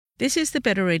This is the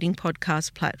Better Reading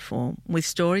Podcast platform with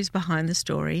stories behind the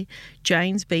story,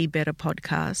 Jane's Be Better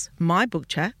podcast, my book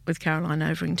chat with Caroline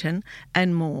Overington,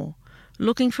 and more.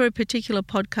 Looking for a particular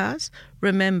podcast?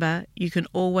 Remember, you can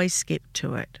always skip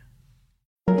to it.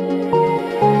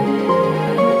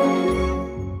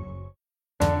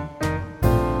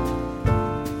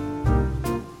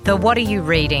 The What Are You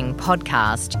Reading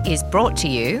podcast is brought to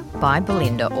you by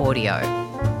Belinda Audio.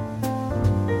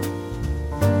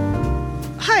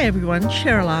 Hi everyone,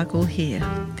 Cheryl Argle here.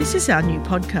 This is our new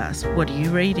podcast, What Are You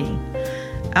Reading?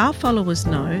 Our followers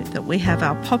know that we have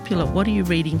our popular What Are You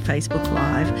Reading Facebook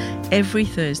Live every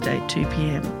Thursday at 2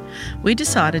 p.m. We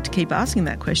decided to keep asking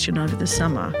that question over the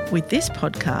summer with this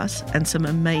podcast and some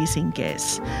amazing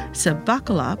guests. So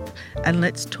buckle up and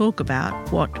let's talk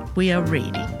about what we are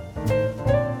reading.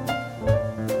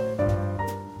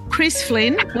 Chris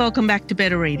Flynn, welcome back to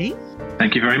Better Reading.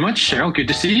 Thank you very much, Cheryl. Good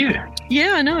to see you.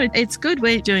 Yeah, I know. It's good.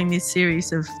 We're doing this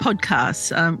series of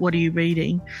podcasts, What Are You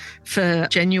Reading, for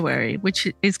January, which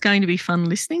is going to be fun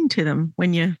listening to them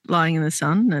when you're lying in the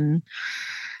sun and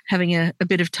having a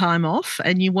bit of time off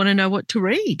and you want to know what to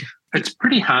read. It's a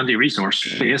pretty handy resource,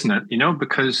 isn't it?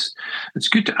 Because it's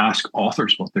good to ask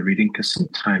authors what they're reading because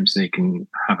sometimes they can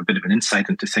have a bit of an insight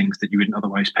into things that you wouldn't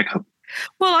otherwise pick up.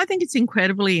 Well, I think it's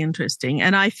incredibly interesting.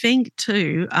 And I think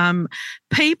too,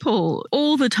 people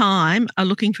all the time are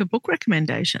looking for book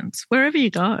recommendations wherever you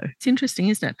go. It's interesting,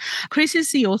 isn't it? Chris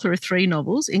is the author of 3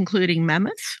 novels, including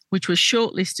Mammoth, which was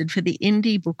shortlisted for the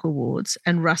Indie Book Awards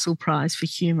and Russell Prize for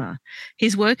Humour.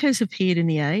 His work has appeared in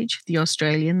The Age, The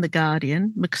Australian, The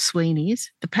Guardian,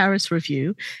 McSweeney's, The Paris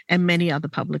Review, and many other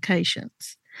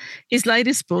publications. His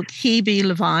latest book, Here Be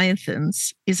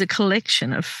Leviathans, is a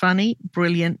collection of funny,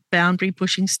 brilliant,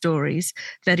 boundary-pushing stories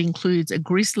that includes a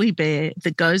grizzly bear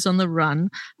that goes on the run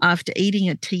after eating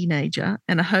a teenager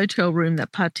and a hotel room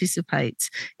that participates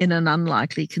in an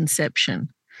unlikely conception.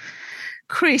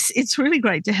 Chris, it's really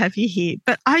great to have you here,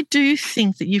 but I do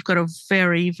think that you've got a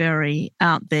very, very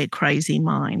out there crazy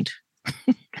mind.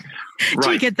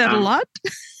 Do you get that a lot?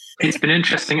 It's been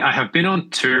interesting. I have been on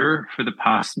tour for the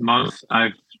past month.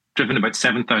 I've driven about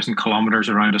 7,000 kilometres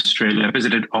around Australia. I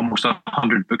visited almost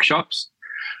 100 bookshops.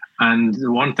 And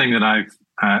the one thing that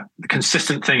the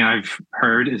consistent thing I've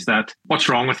heard is that, what's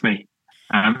wrong with me?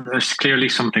 There's clearly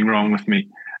something wrong with me.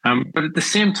 But at the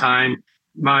same time,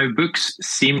 my books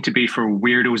seem to be for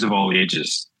weirdos of all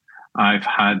ages. I've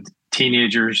had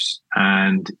teenagers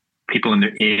and people in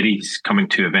their 80s coming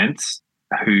to events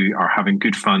who are having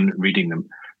good fun reading them.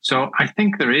 So I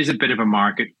think there is a bit of a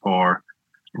market for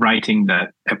writing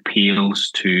that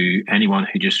appeals to anyone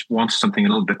who just wants something a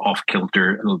little bit off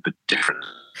kilter, a little bit different.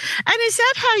 And is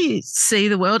that how you see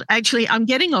the world? Actually, I'm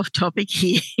getting off topic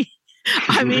here.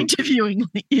 I'm interviewing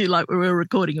you like we were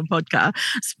recording a podcast,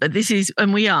 but this is a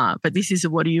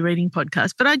What Are You Reading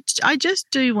podcast. But I just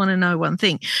do want to know one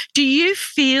thing. Do you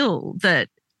feel that,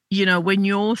 when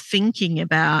you're thinking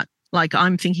about, like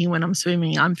I'm thinking when I'm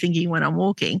swimming, I'm thinking when I'm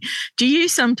walking. Do you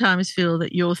sometimes feel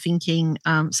that you're thinking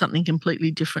something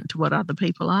completely different to what other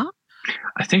people are?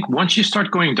 I think once you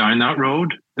start going down that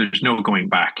road, there's no going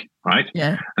back, right?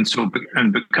 Yeah.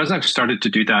 And because I've started to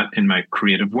do that in my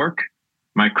creative work,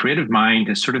 my creative mind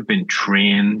has sort of been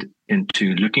trained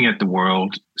into looking at the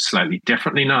world slightly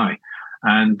differently now.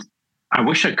 And I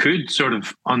wish I could sort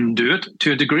of undo it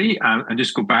to a degree and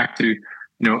just go back to,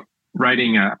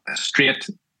 writing a straight,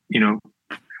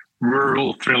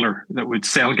 rural thriller that would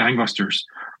sell gangbusters.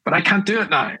 But I can't do it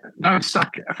now. Now I'm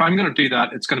stuck. If I'm going to do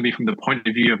that, it's going to be from the point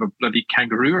of view of a bloody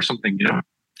kangaroo or something,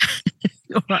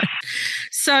 All right.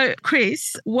 So,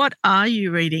 Chris, what are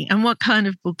you reading and what kind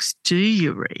of books do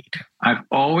you read? I've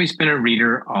always been a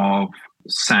reader of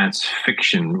science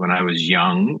fiction when I was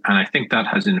young, and I think that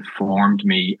has informed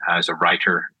me as a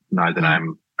writer now that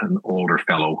I'm an older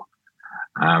fellow.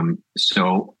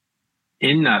 So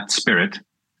in that spirit,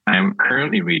 I am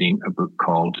currently reading a book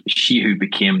called She Who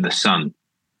Became the Sun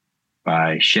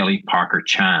by Shelley Parker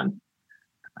Chan.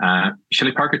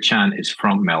 Shelley Parker Chan is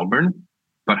from Melbourne,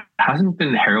 but hasn't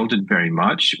been heralded very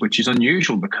much, which is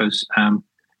unusual because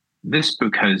this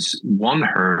book has won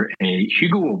her a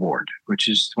Hugo Award, which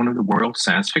is one of the World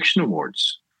Science Fiction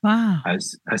Awards. Wow.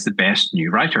 As the best new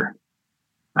writer.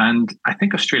 And I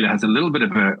think Australia has a little bit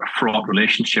of a fraught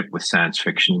relationship with science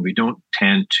fiction. We don't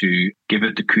tend to give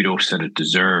it the kudos that it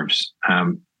deserves.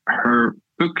 Her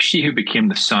book, She Who Became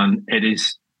the Sun,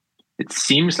 it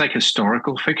seems like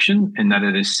historical fiction in that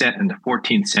it is set in the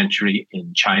 14th century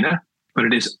in China, but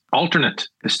it is alternate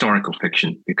historical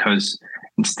fiction because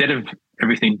instead of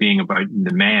everything being about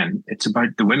the men, it's about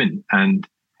the women. And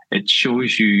it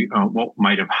shows you what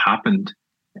might have happened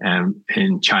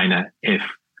in China if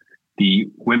the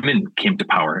women came to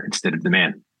power instead of the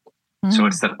men. So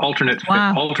it's that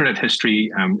alternate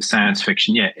history science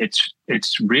fiction. Yeah,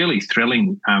 it's really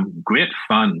thrilling, great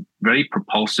fun, very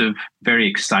propulsive, very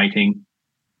exciting.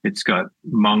 It's got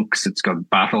monks, it's got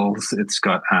battles, it's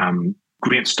got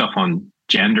great stuff on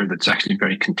gender that's actually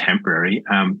very contemporary.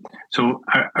 So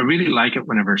I really like it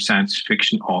whenever science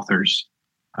fiction authors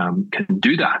can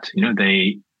do that. You know,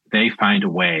 they find a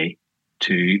way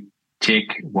to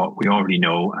take what we already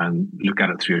know and look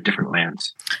at it through a different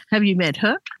lens. Have you met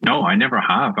her? No, I never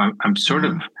have. I'm sort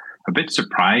of a bit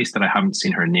surprised that I haven't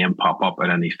seen her name pop up at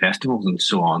any festivals and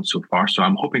so on so far. So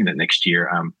I'm hoping that next year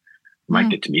I might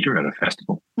get to meet her at a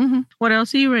festival. Mm-hmm. What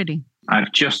else are you reading?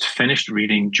 I've just finished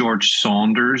reading George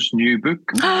Saunders' new book.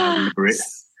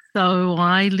 So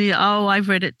I've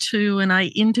read it too, and I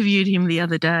interviewed him the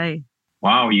other day.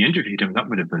 Wow, you interviewed him. That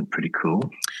would have been pretty cool.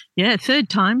 Yeah, third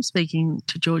time speaking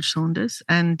to George Saunders,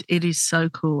 and it is so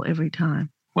cool every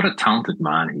time. What a talented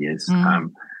man he is.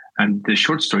 And the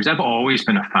short stories, I've always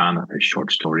been a fan of his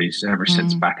short stories ever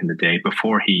since back in the day,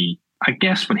 before I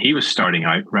guess when he was starting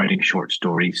out writing short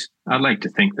stories. I'd like to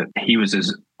think that he was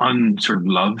as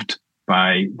loved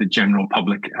by the general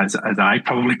public as I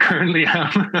probably currently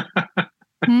am.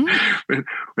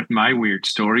 with my weird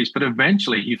stories, but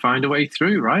eventually he found a way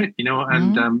through, right? You know,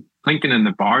 and Lincoln and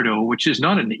the Bardo, which is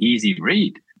not an easy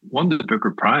read, won the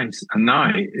Booker Prize, and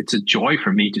now it's a joy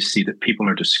for me to see that people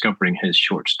are discovering his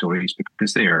short stories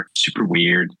because they are super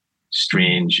weird,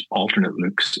 strange, alternate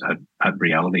looks at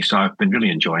reality. So I've been really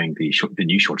enjoying the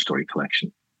new short story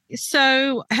collection.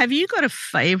 So have you got a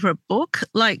favorite book,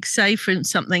 like say for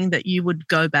instance, something that you would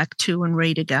go back to and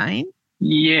read again?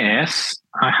 Yes,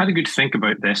 I had a good think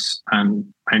about this,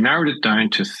 and I narrowed it down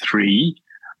to 3,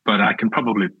 but I can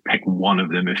probably pick one of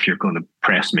them if you're going to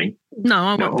press me. No,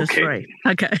 I want the 3.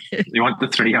 Okay. You want the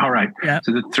 3? All right. Yeah.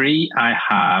 So the 3 I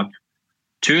have,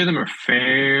 2 of them are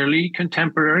fairly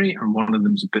contemporary, and one of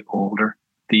them is a bit older.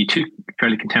 The 2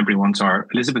 fairly contemporary ones are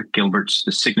Elizabeth Gilbert's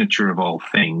The Signature of All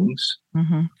Things,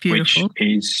 which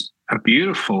is a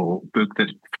beautiful book that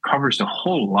covers the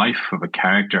whole life of a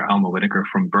character, Alma Whitaker,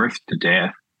 from birth to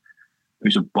death,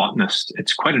 who's a botanist.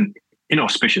 It's quite an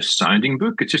inauspicious sounding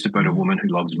book. It's just about a woman who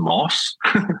loves moss.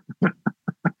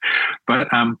 But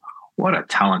what a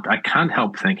talent. I can't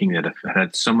help thinking that if it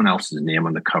had someone else's name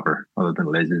on the cover other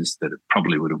than Liz's, that it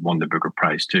probably would have won the Booker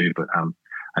Prize too. But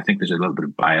I think there's a little bit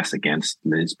of bias against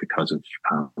Liz because of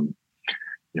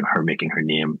her making her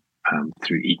name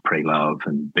through Eat, Pray, Love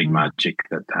and Big Magic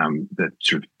that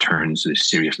sort of turns the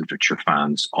serious literature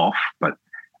fans off. But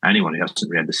anyone who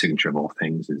hasn't read The Signature of All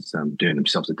Things is doing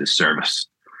themselves a disservice.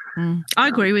 I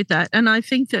agree with that. And I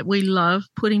think that we love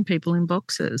putting people in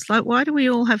boxes. Like, why do we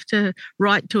all have to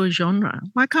write to a genre?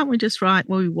 Why can't we just write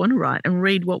what we want to write and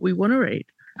read what we want to read?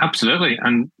 Absolutely.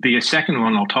 And the second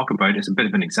one I'll talk about is a bit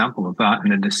of an example of that.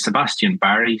 And it is Sebastian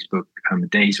Barry's book,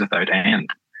 Days Without End.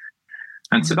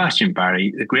 And Sebastian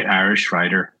Barry, a great Irish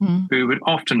writer, who would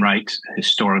often write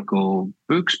historical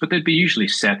books, but they'd be usually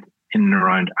set in and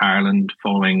around Ireland,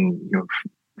 following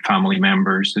family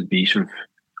members. They'd be sort of,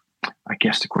 I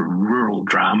guess they call rural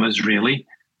dramas, really,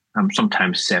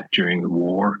 sometimes set during the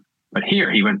war. But here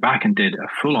he went back and did a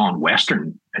full-on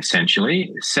Western,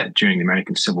 essentially, set during the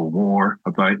American Civil War,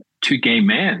 about 2 gay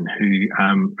men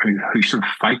who sort of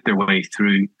fight their way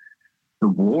through the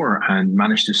war and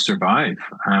manage to survive.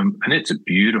 And it's a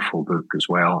beautiful book as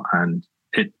well. And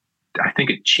I think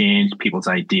it changed people's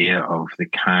idea of the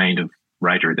kind of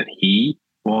writer that he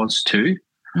was too,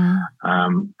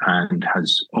 and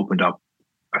has opened up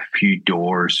a few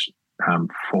doors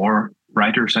for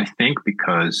writers, I think,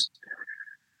 because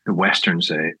the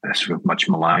Western's a sort of much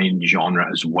maligned genre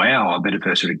as well, a bit of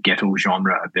a sort of ghetto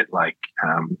genre, a bit like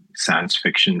science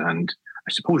fiction, and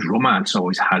I suppose romance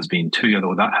always has been too,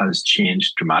 although that has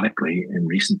changed dramatically in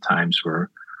recent times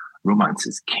where romance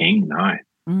is king now.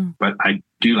 But I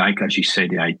do like, as you say,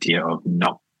 the idea of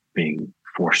not being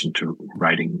forced into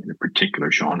writing in a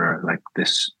particular genre, like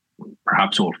this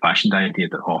perhaps old-fashioned idea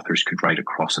that authors could write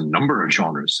across a number of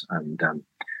genres and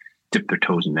dip their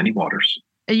toes in many waters.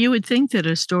 You would think that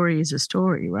a story is a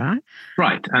story, right?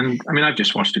 Right. And I mean, I've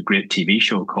just watched a great TV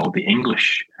show called The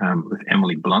English with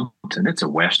Emily Blunt, and it's a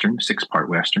Western, 6-part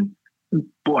Western. And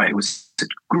boy, it was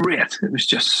great. It was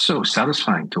just so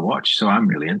satisfying to watch. So I'm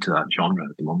really into that genre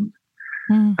at the moment.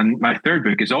 And my third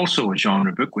book is also a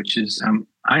genre book, which is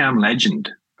I Am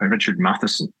Legend by Richard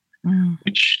Matheson,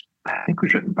 which I think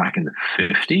was written back in the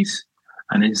 50s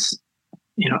and is,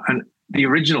 and the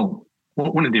original,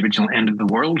 one of the original end of the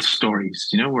world stories,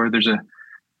 where there's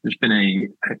been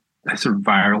a sort of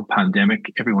viral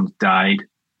pandemic. Everyone's died.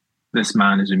 This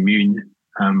man is immune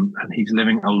and he's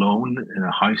living alone in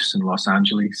a house in Los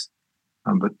Angeles.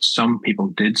 But some people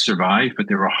did survive, but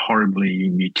they were horribly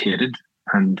mutated,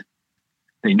 and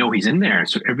they know he's in there.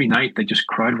 So every night they just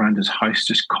crowd around his house,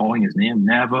 just calling his name,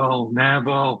 Neville,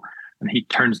 Neville. And he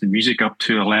turns the music up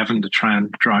to 11 to try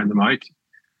and drown them out.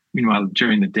 Meanwhile,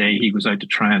 during the day, he goes out to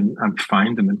try and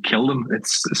find them and kill them.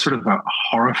 It's sort of a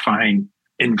horrifying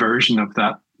inversion of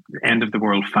that end of the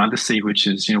world fantasy, which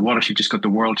is, what if you just got the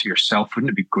world to yourself?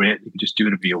 Wouldn't it be great? You could just do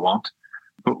whatever you want.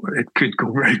 But it could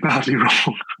go very badly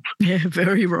wrong. Yeah,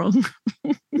 very wrong.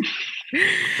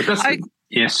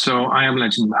 So I Am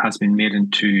Legend has been made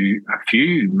into a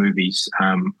few movies.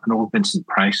 An old Vincent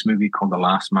Price movie called The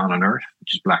Last Man on Earth,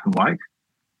 which is black and white.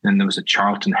 Then there was a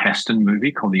Charlton Heston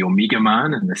movie called The Omega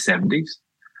Man in the 70s.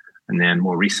 And then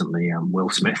more recently, Will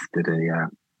Smith did a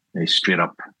straight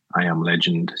up I Am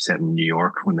Legend set in New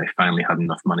York when they finally had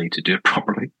enough money to do it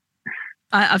properly.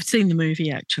 I've seen the movie,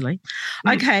 actually.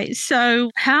 Okay,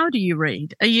 so how do you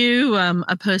read? Are you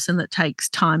a person that takes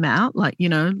time out, like,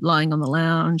 lying on the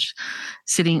lounge,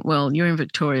 sitting, well, you're in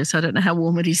Victoria, so I don't know how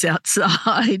warm it is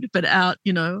outside, but out,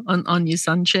 on your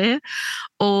sun chair?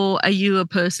 Or are you a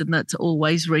person that's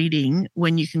always reading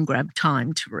when you can grab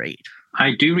time to read?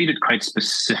 I do read at quite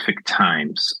specific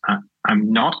times.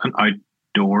 I'm not an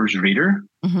outdoors reader.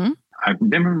 Mm-hmm. I've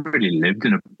never really lived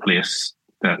in a place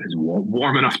that is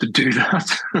warm enough to do that.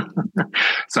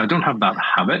 So I don't have that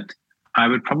habit. I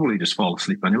would probably just fall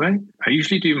asleep anyway. I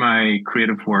usually do my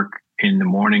creative work in the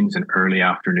mornings and early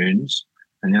afternoons.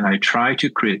 And then I try to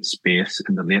create space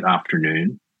in the late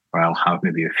afternoon where I'll have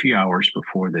maybe a few hours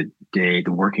before the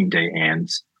working day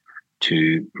ends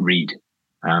to read.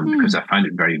 Because I find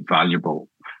it very valuable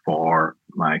for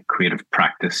my creative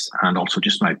practice and also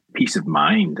just my peace of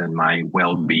mind and my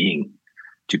well-being,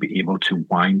 to be able to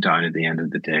wind down at the end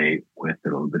of the day with a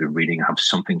little bit of reading, have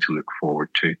something to look forward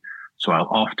to. So I'll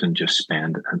often just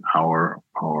spend an hour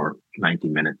or 90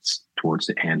 minutes towards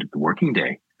the end of the working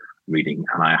day reading.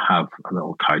 And I have a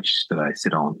little couch that I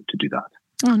sit on to do that.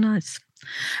 Oh, nice.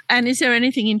 And is there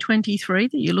anything in 23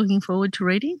 that you're looking forward to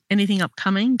reading? Anything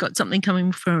upcoming? Got something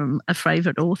coming from a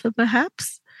favourite author,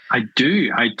 perhaps? I do.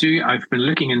 I've been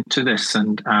looking into this,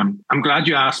 and I'm glad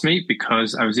you asked me,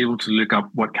 because I was able to look up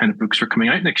what kind of books are coming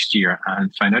out next year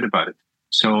and find out about it.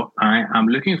 So I am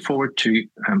looking forward to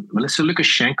Melissa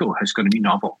Lukashenko has got a new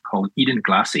novel called Eden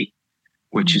Glassy,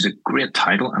 which is a great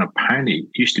title, and apparently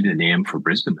used to be the name for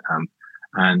Brisbane.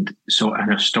 And so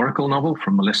an historical novel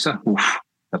from Melissa,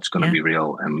 that's going to be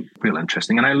real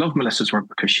interesting. And I love Melissa's work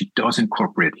because she does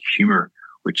incorporate humour,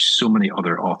 which so many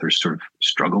other authors sort of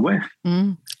struggle with.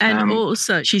 And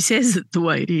also, she says it the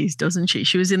way it is, doesn't she?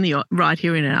 She was right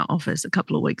here in our office a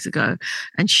couple of weeks ago,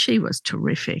 and she was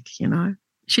terrific,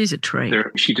 She's a treat.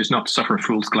 She does not suffer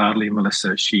fools gladly,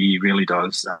 Melissa. She really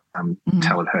does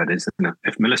tell it how it is. And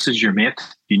if Melissa's your mate,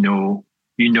 you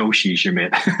know she's your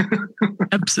mate.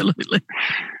 Absolutely.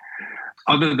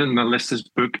 Other than Melissa's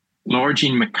book, Laura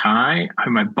Jean Mackay,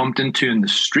 whom I bumped into in the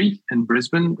street in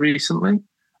Brisbane recently,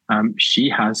 she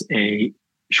has a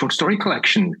short story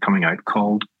collection coming out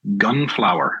called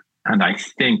Gunflower. And I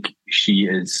think she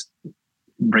is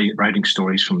writing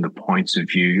stories from the points of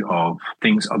view of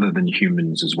things other than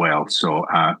humans as well. So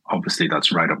obviously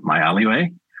that's right up my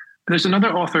alleyway. There's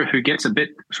another author who gets a bit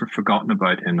sort of forgotten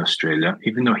about in Australia,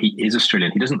 even though he is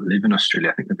Australian. He doesn't live in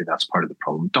Australia. I think maybe that's part of the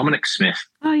problem. Dominic Smith.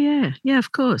 Oh, yeah. Yeah,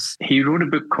 of course. He wrote a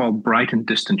book called Bright and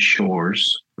Distant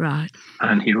Shores. Right.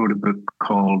 And he wrote a book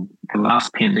called The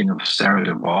Last Painting of Sarah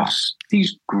DeVos.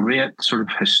 These great sort of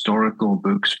historical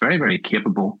books, very, very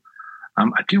capable.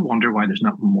 I do wonder why there's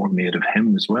not more made of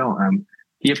him as well.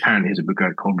 He apparently has a book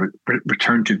out called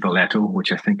Return to Valeto,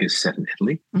 which I think is set in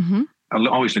Italy. Mm-hmm. I'll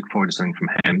always look forward to something from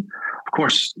him. Of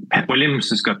course, Pet Williams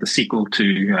has got the sequel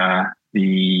to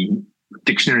the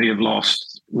Dictionary of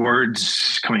Lost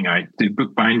Words coming out, The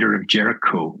Bookbinder of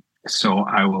Jericho. So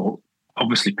I will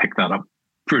obviously pick that up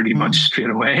pretty much straight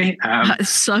away.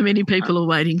 So many people are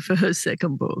waiting for her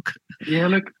second book. Yeah,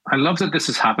 look, I love that this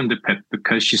has happened to Pip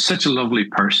because she's such a lovely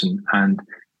person. And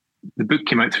the book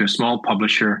came out through a small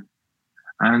publisher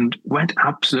and went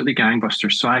absolutely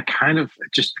gangbusters. So it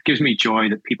just gives me joy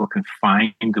that people can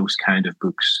find those kind of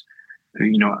books.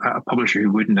 A publisher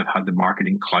who wouldn't have had the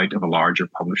marketing clout of a larger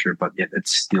publisher, but yet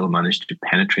it's still managed to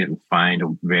penetrate and find a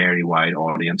very wide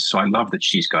audience. So I love that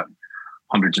she's got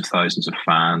hundreds of thousands of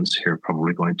fans who are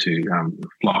probably going to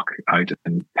flock out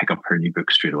and pick up her new book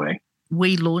straight away.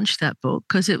 We launched that book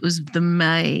because it was the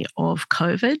May of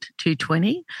COVID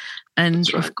 2020.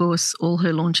 And right. Of course, all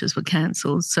her launches were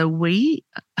cancelled. So we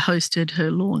hosted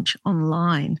her launch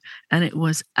online and it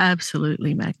was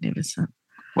absolutely magnificent.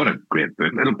 What a great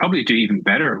book. It'll probably do even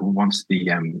better once the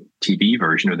TV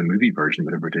version or the movie version,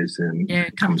 whatever it is,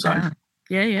 comes out.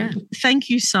 Yeah. Thank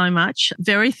you so much.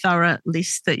 Very thorough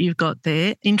list that you've got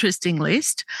there. Interesting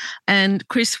list. And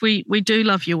Chris, we do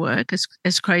love your work.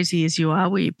 As crazy as you are,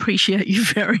 we appreciate you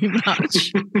very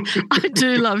much. I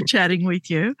do love chatting with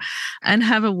you, and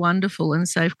have a wonderful and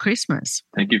safe Christmas.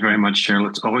 Thank you very much, Cheryl.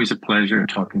 It's always a pleasure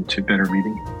talking to Better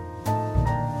Reading.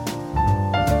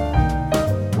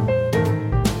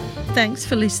 Thanks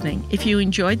for listening. If you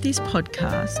enjoyed this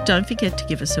podcast, don't forget to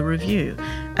give us a review.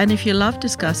 And if you love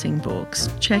discussing books,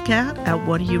 check out our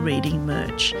What Are You Reading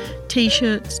merch,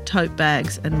 t-shirts, tote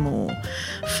bags and more.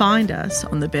 Find us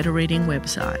on the Better Reading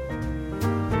website.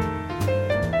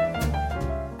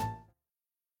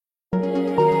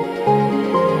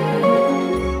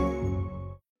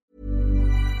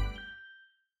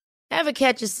 Ever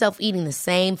catch yourself eating the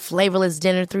same flavorless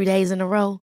dinner 3 days in a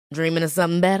row? Dreaming of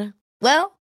something better?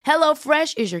 Well,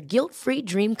 HelloFresh is your guilt-free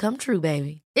dream come true,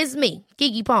 baby. It's me,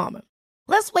 Keke Palmer.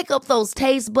 Let's wake up those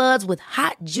taste buds with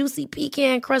hot, juicy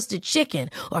pecan-crusted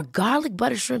chicken or garlic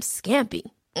butter shrimp scampi.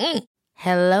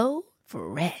 Hello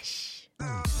Fresh.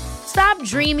 Stop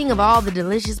dreaming of all the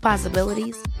delicious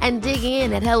possibilities and dig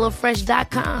in at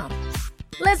HelloFresh.com.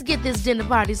 Let's get this dinner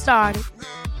party started.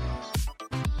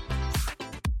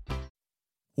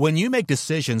 When you make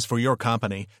decisions for your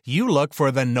company, you look for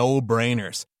the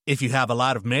no-brainers. If you have a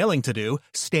lot of mailing to do,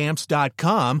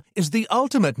 Stamps.com is the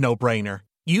ultimate no-brainer.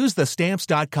 Use the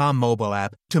Stamps.com mobile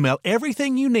app to mail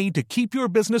everything you need to keep your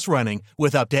business running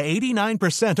with up to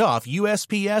 89% off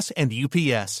USPS and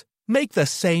UPS. Make the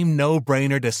same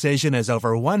no-brainer decision as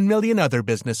over 1 million other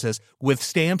businesses with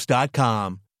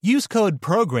Stamps.com. Use code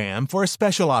PROGRAM for a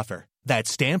special offer. That's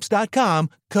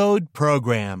Stamps.com, code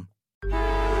PROGRAM.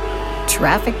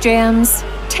 Traffic jams,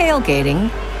 tailgating,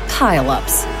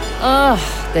 pile-ups.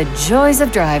 Ugh, the joys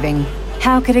of driving.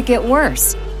 How could it get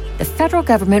worse? The federal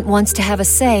government wants to have a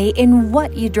say in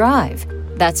what you drive.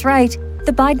 That's right.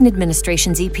 The Biden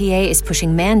administration's EPA is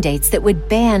pushing mandates that would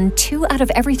ban 2 out of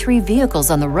every 3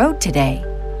 vehicles on the road today.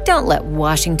 Don't let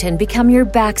Washington become your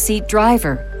backseat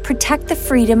driver. Protect the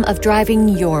freedom of driving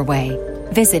your way.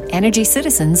 Visit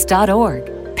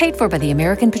EnergyCitizens.org. Paid for by the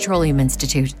American Petroleum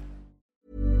Institute.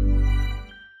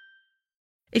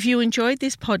 If you enjoyed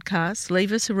this podcast,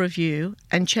 leave us a review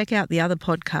and check out the other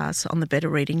podcasts on the Better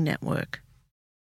Reading Network.